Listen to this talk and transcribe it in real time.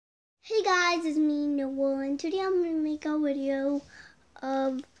Hey guys, it's me Noel, and today I'm gonna make a video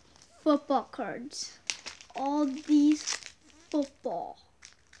of football cards. All these football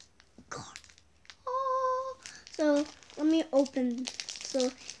cards. Oh. So let me open. So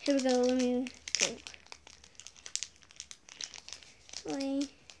here we go. Let me go. Wait.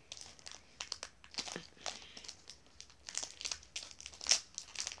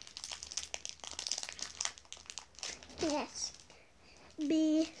 Yes.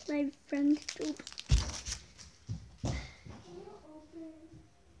 Be my friend too.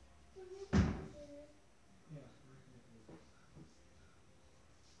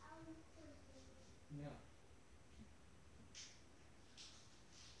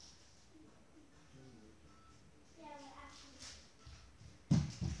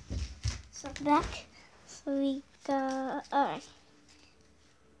 So back. So we got. Alright.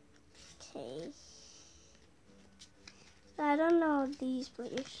 Okay. I don't know these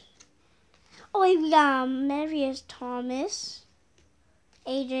players. Oh, we got Marius Thomas,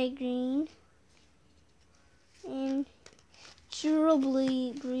 AJ Green, and Drew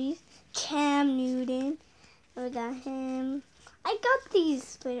Brees, Cam Newton. We got him. I got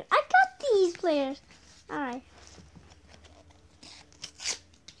these players. All right.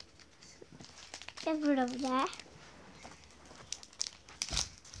 Get rid of that.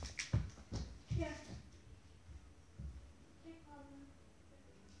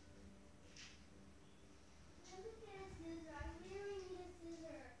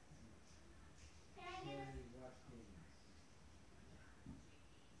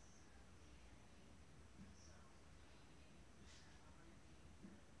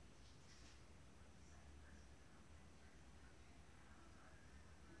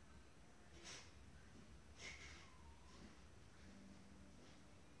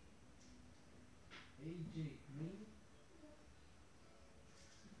 AJ Green,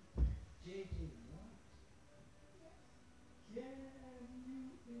 JJ Watt, Cam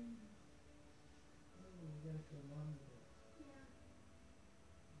Newton. Oh, we got Colombo.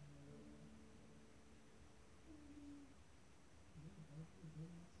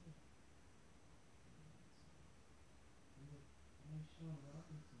 Sean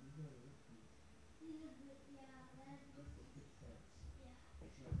Robinson, these are rookies.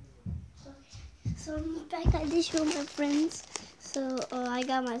 So I'm back. I did show my friends. So I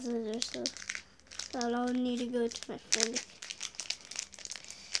got my scissors. So I don't need to go to my friend.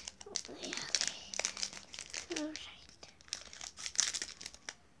 Oh, yeah. All right.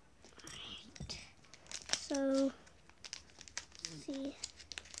 So, let's see.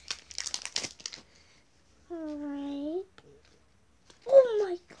 Alright. Oh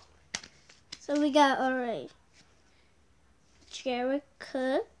my god. So we got, alright. Jared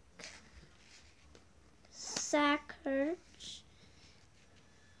Cook. Zach Ertz.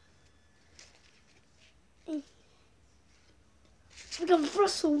 We got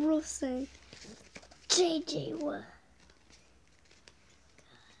Russell Wilson. JJ Watt.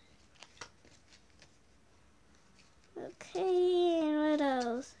 Okay, and what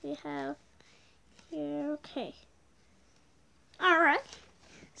else we have here? Okay. Alright.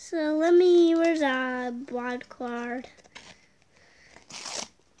 So where's our wild card?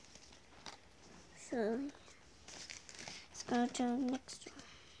 So let's go to the next one.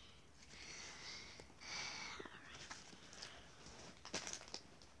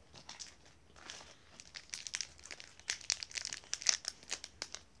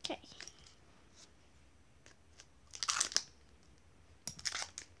 Okay.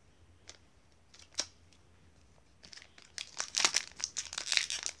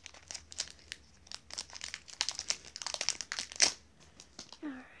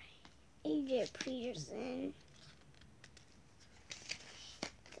 AJ Peterson.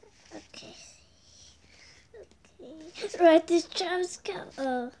 Okay. Right, this Travis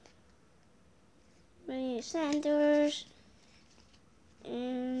Bernie Sanders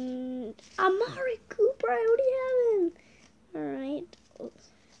and Amari Cooper. I already have him. Alright.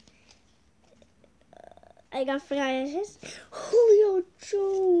 I forgot his Julio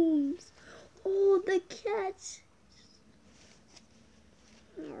Jones. Oh, the catch.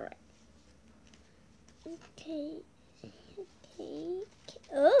 Alright. Okay.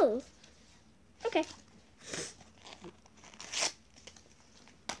 Oh. Okay.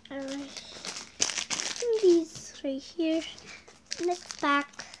 Alright. These right here. Next pack.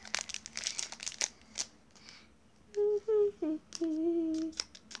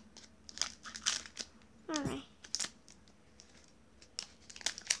 Alright.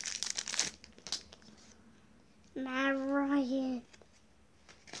 Matt Ryan.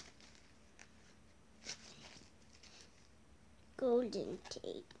 Golden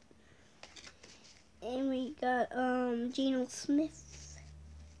Tate. And we got Geno Smith,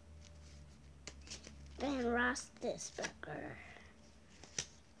 Ben Roethlisberger,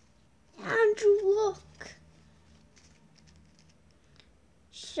 Andrew Luck,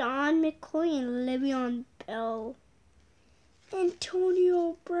 Sean McCoy, and Le'Veon Bell,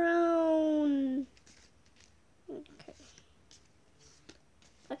 Antonio Brown.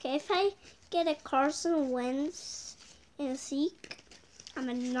 Okay, if I get a Carson Wentz and a Zeke, I'm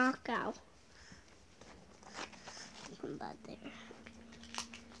a knockout. Put that there.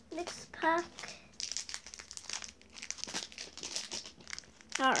 Next pack.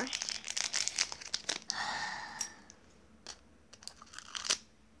 All right.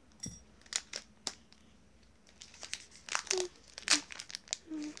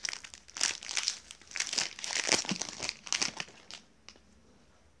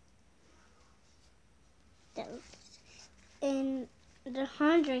 And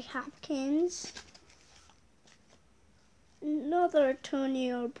DeAndre Hopkins, another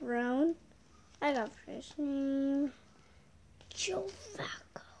Antonio Brown. I got first name Joe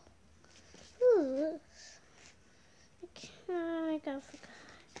Flacco. Ooh. I got forgot.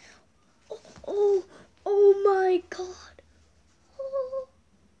 Oh my God. Oh.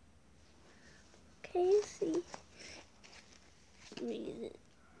 Okay, see. Read it.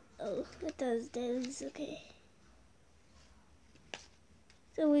 Oh, it does this. Okay.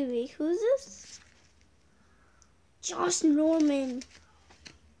 So wait, who's this? Josh Norman.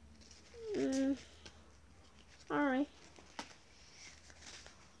 Alright.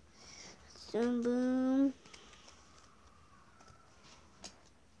 So boom.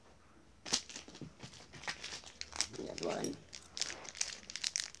 Another one.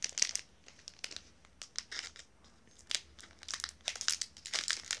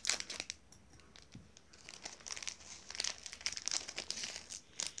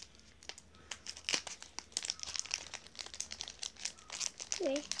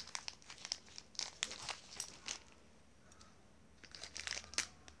 Okay.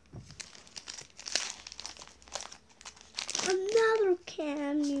 Another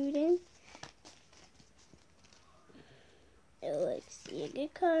Cam Newton. Oh, let's see a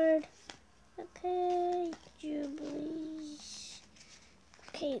good card. Okay, Jubilees.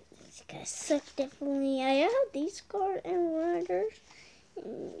 Okay, these guys suck definitely. I have these cards and riders.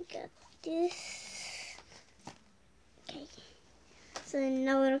 And we got this. Okay. So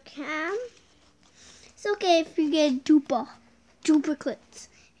another Cam. It's okay if you get duplicates.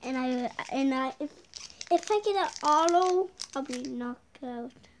 And if I get an auto, I'll be knocked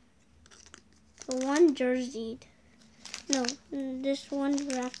out. So one jerseyed. No, just one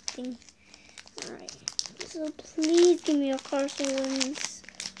drafting. Alright. So please give me a Carson Wentz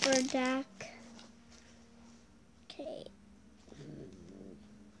or Dak. Okay.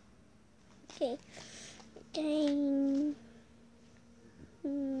 Okay.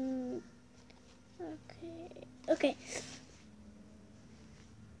 Okay.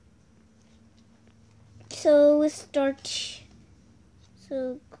 So let's start.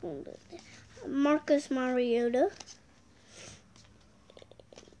 So Marcus Mariota.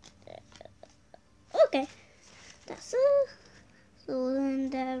 Okay, that's it. So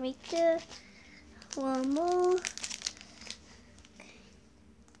then right there. One more.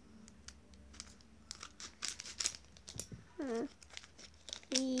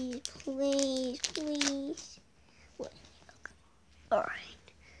 Please. Wait. Alright.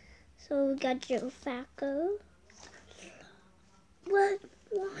 So we got Joe Flacco. What?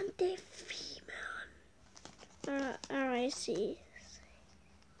 One day female. Alright, see.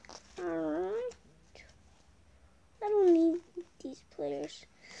 Alright. I don't need these players.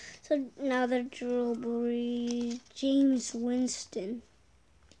 So now the Drew Brees, James Winston.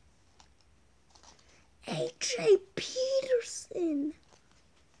 AJ Peterson.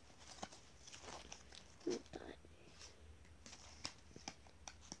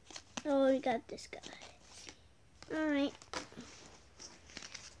 Oh, we got this guy. Alright.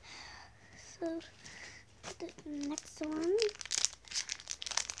 So the next one.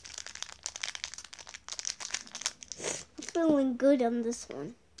 I'm feeling good on this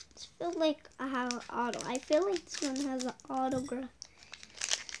one. It feels like I have an auto. I feel like this one has an autograph.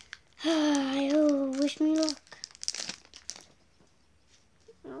 Oh, wish me luck.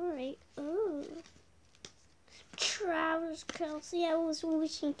 Alright. Oh. Travis Kelce. I was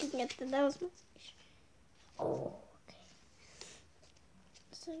wishing to get that. That was my wish. Oh, okay.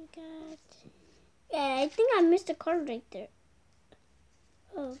 So we got... Yeah, I think I missed a card right there.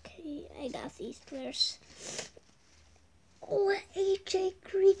 Okay, I got these players. Oh, AJ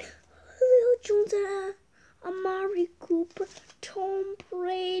Green, Julio Jones, Amari Cooper, Tom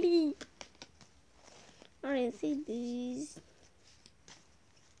Brady. see these.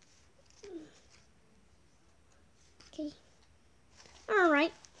 Okay.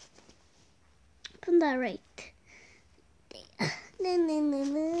 Alright. Put that right.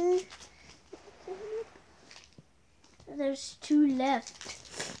 There's 2 left.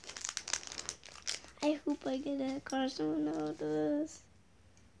 I hope I get a Carson out of this.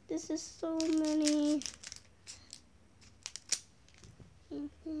 This is so many.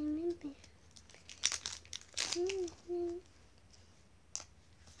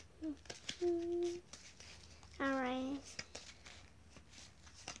 Alright.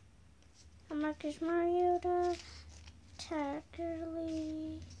 Marcus Mariota, Tucker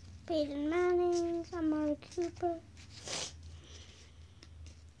Lee, Peyton Manning, Amari Cooper.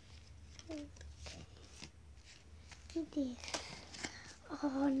 Okay.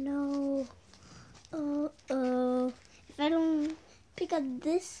 Oh no. Uh-oh. If I don't pick up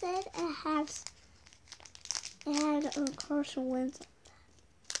this set, it had Carson Wentz.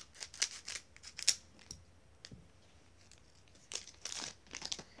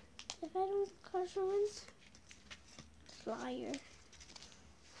 If I don't Carson Wentz, flyer.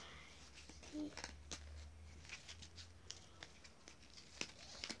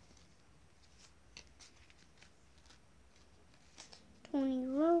 Tony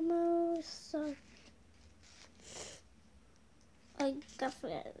Romo, so I got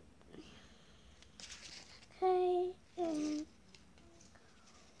that. Okay, and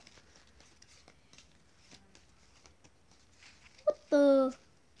what the?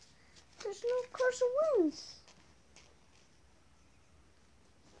 There's no Carson Wentz.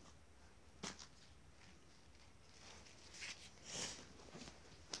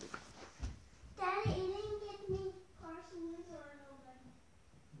 Daddy, you didn't get me Carson Wentz or nobody?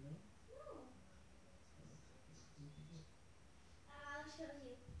 No. I'll show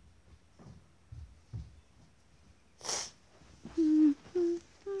you.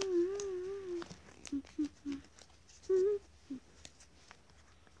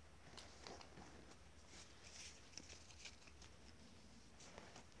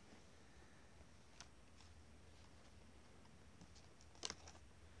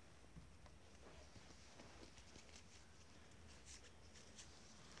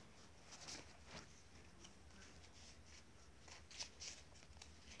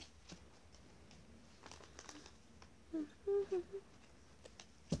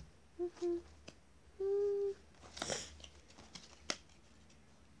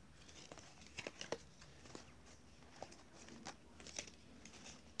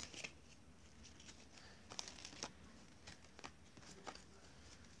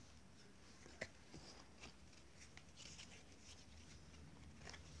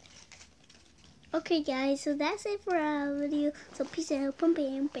 Okay guys, so that's it for our video. So peace out. Boom,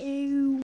 bam, boom.